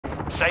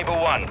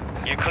Sable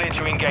 1, you're clear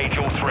to engage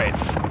all threats.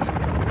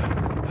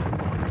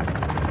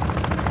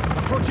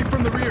 Approaching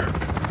from the rear.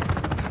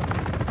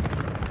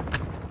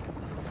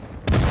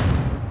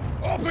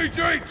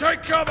 RPG,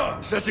 take cover!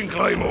 Setting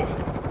Claymore.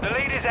 The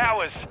lead is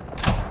ours.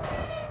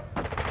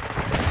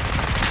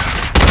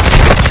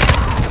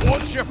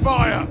 Watch your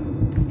fire!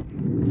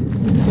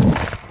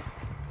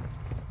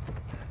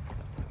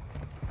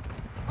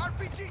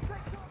 RPG, take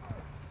cover!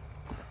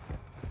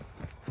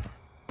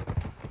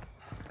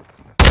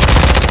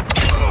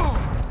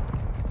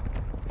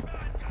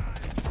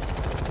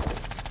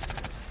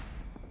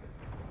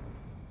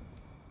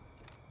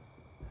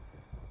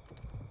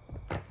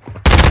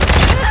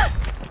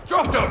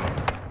 Drop them!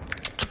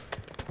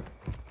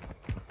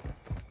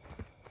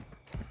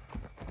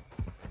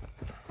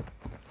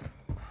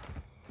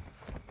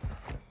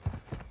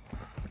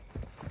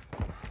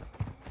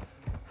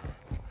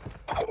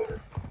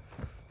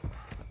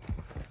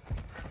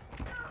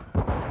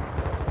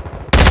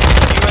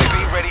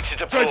 UAV ready to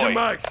deploy. Changing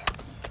mags!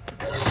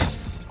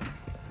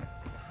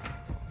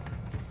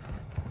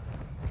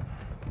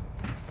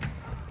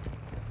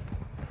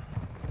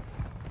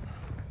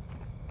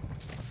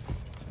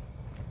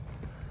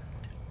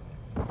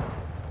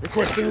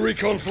 Requesting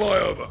recon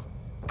flyover.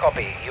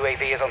 Copy.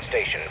 UAV is on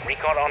station.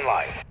 Recon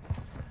online.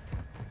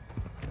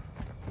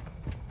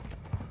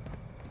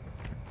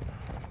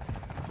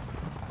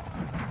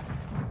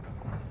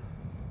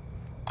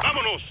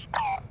 Vámonos!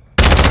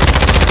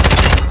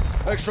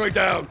 X-ray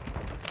down.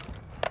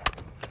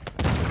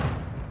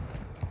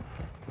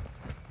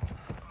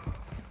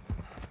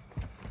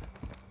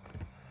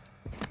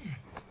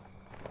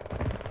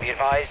 Be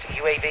advised,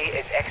 UAV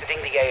is exiting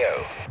the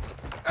AO.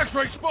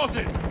 X-ray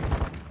spotted!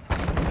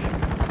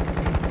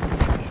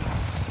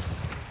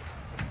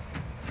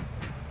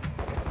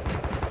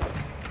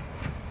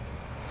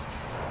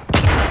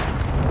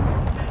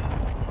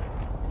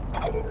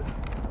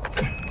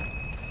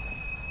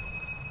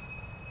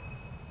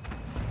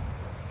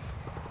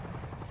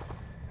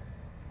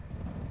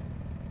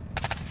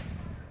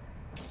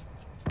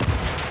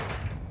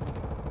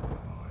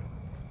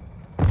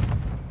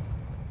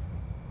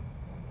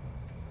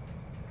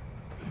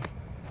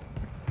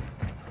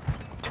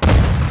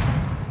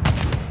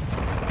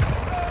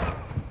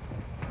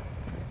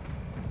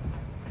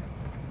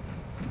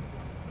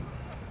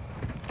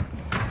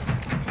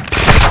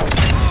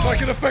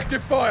 Taking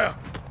effective fire!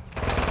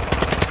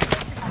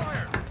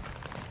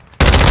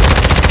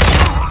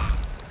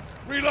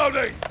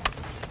 Reloading!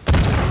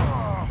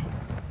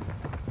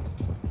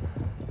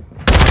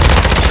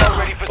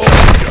 Ready for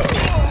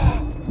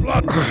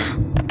Blood!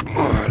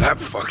 Oh, that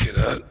fucking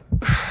hurt.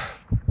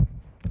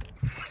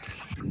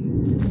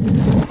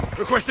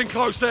 Requesting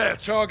close air.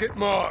 Target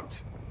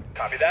marked.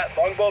 Copy that.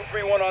 Longbow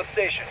 3-1 on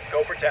station.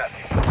 Go for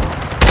tasking.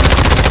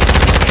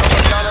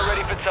 Gunner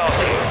ready for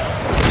tasking.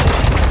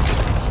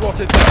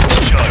 Swatted that.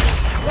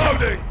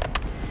 Loading!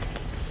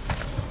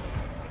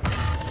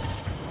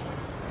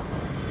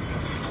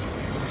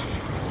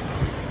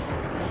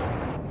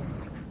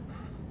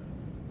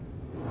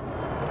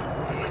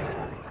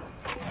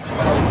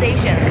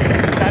 Station,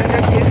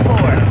 Thunder 2-4.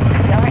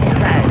 Your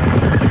inbound.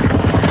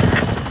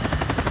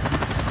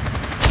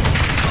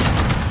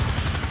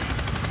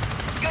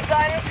 Good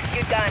gun,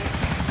 good gun.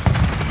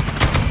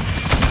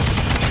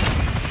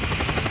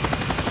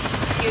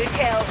 Good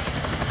kill.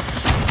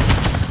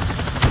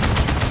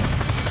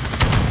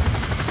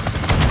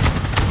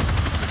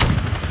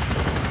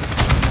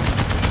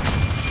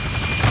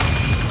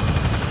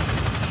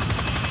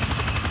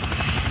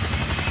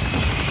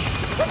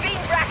 We're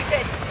being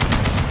bracketed.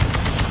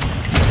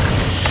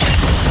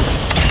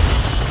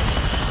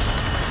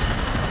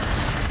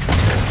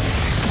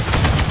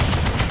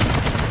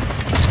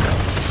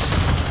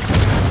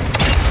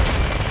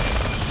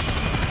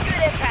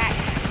 Good impact.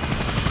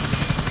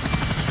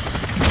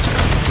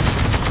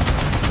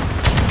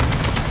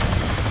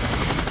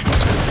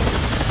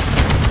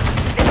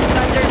 This is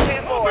Thunder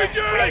 2-4.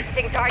 We're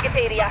exiting target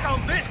area.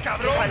 On this, Keep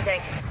cabrón!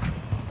 hunting.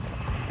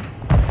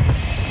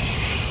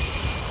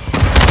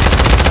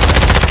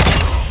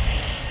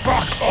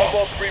 Fuck off!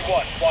 Longbow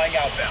 3-1 flying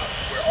outbound.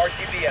 We're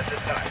RTB at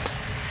this time.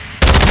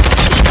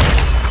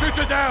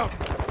 Shooter down!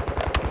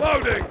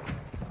 Loading!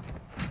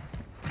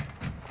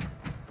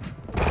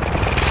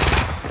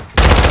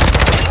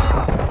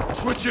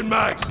 Switching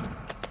mags.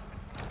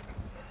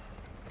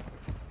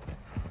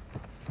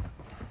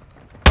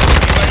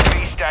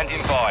 UAV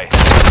standing by.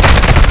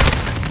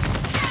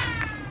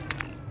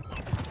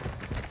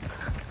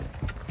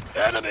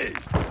 Enemy!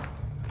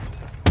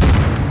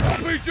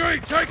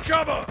 RPG, take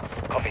cover!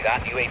 Copy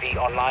that. UAV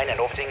online and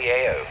orbiting the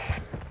AO.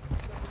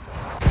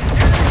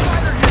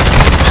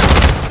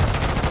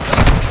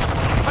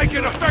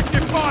 Taking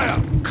effective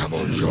fire! Come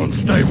on, John,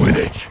 stay with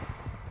it.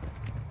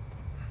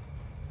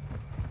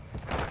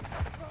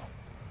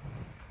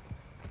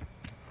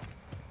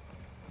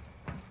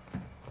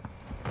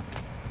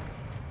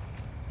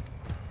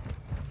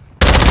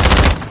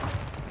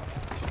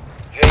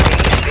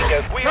 UAV is bingo.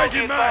 We hold the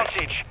Changing mag.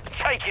 advantage.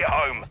 Take it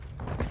home.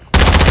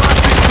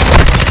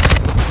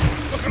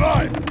 Look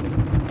alive!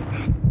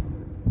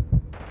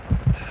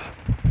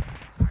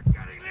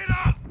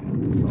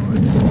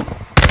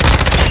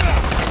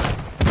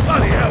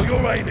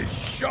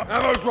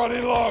 Ammo's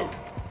running low.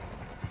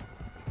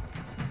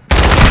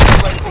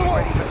 UAV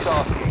ready for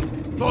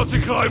tasking.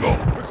 Planting Claymore.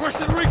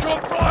 Requesting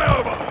recon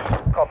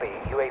flyover. Copy.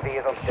 UAV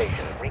is on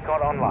station.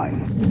 Recon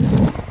online.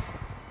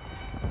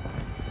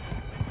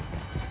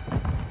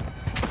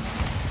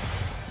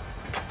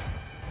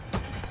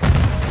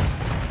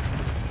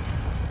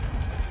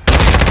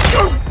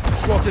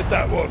 Spotted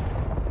that one.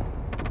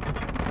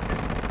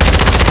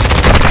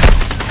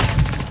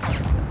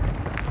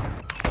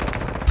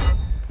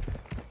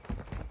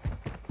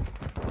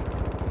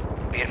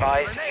 Be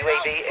advised,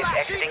 UAV is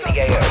exiting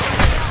the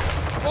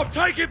AO. I'm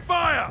taking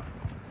fire.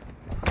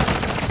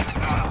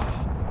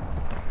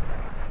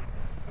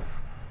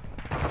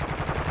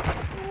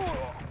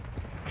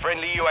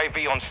 Friendly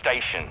UAV on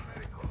station.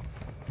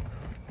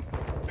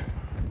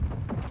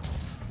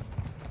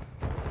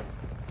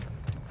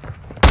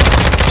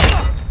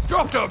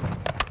 Dropped him.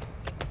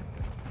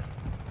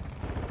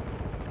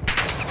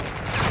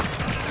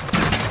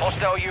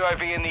 Hostile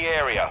UAV in the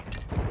area.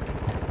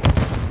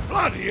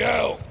 Bloody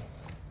hell.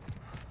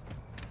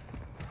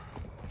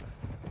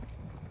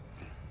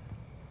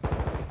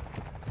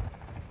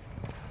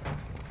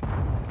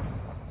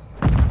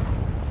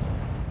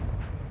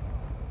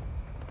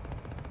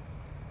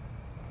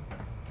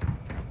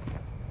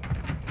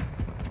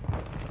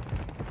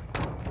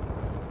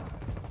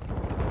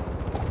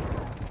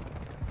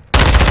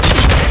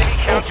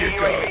 Counter you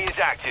go. UAV is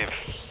active.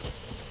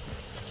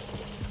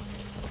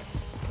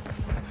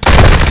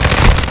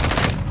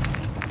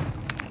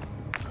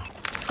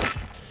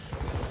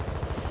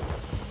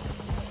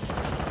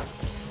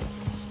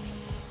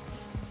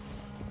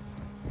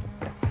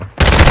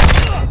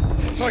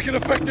 Taking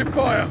effective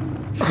fire.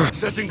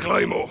 Setting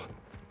Claymore.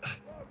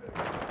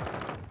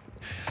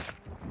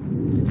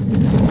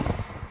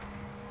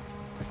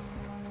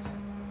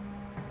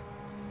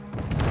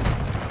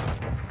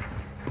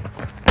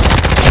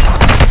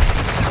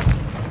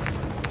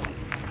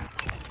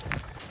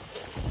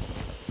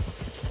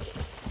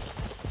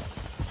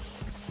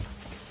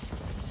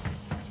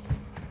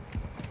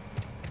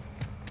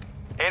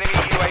 Enemy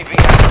UAV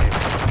active.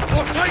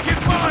 I'm taking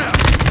fire.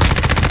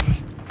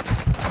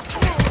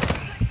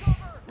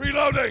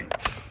 Reloading.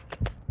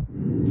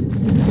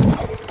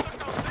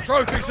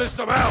 Trophy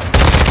system out.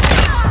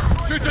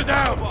 Shoot it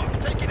down.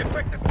 Taking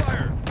effective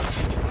fire.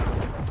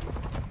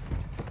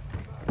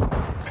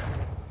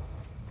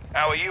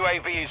 Our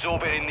UAV is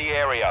orbiting the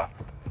area.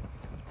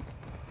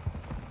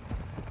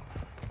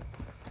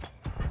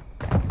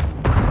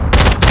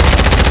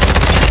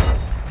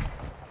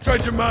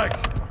 Changing mags.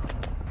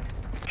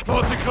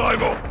 Planting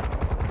Claymore.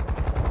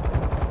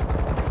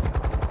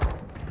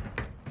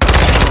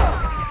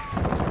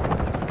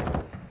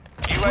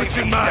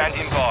 Switching UAV mags.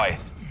 standing by.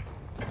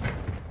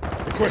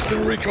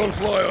 Requesting recon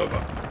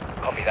flyover.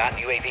 Copy that.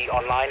 UAV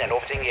online and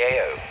orbiting the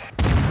AO.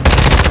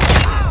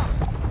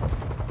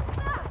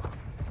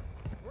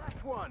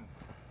 Last one.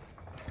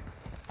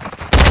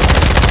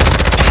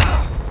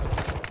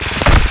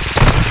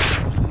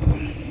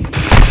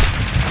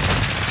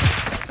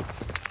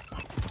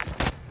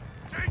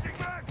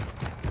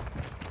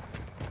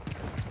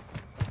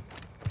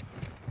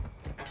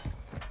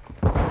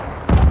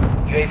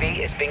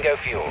 UAV is bingo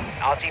fuel.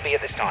 RTB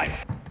at this time.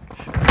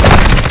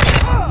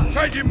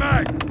 Changing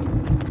mag.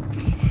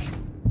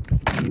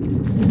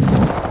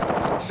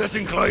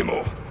 Setting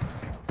Claymore.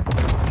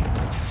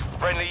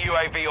 Friendly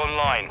UAV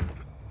online.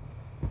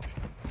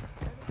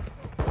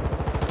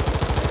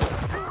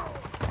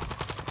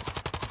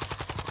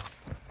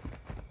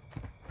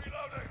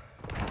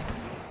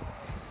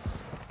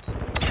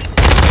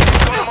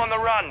 Got him on the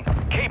run.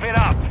 Keep it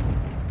up.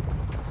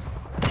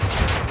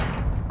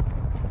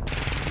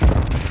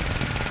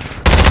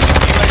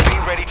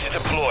 UAV ready to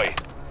deploy.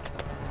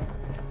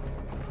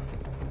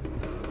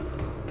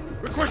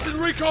 Requesting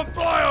recon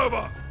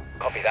flyover.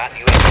 Copy that.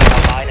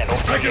 UAV online and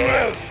orbiting Taking the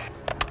AO. rounds.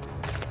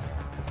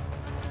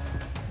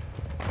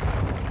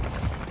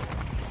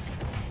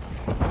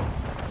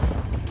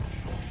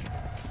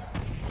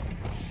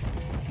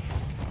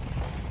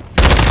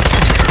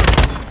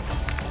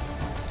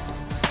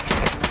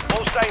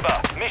 All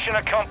Saber, mission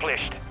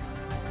accomplished.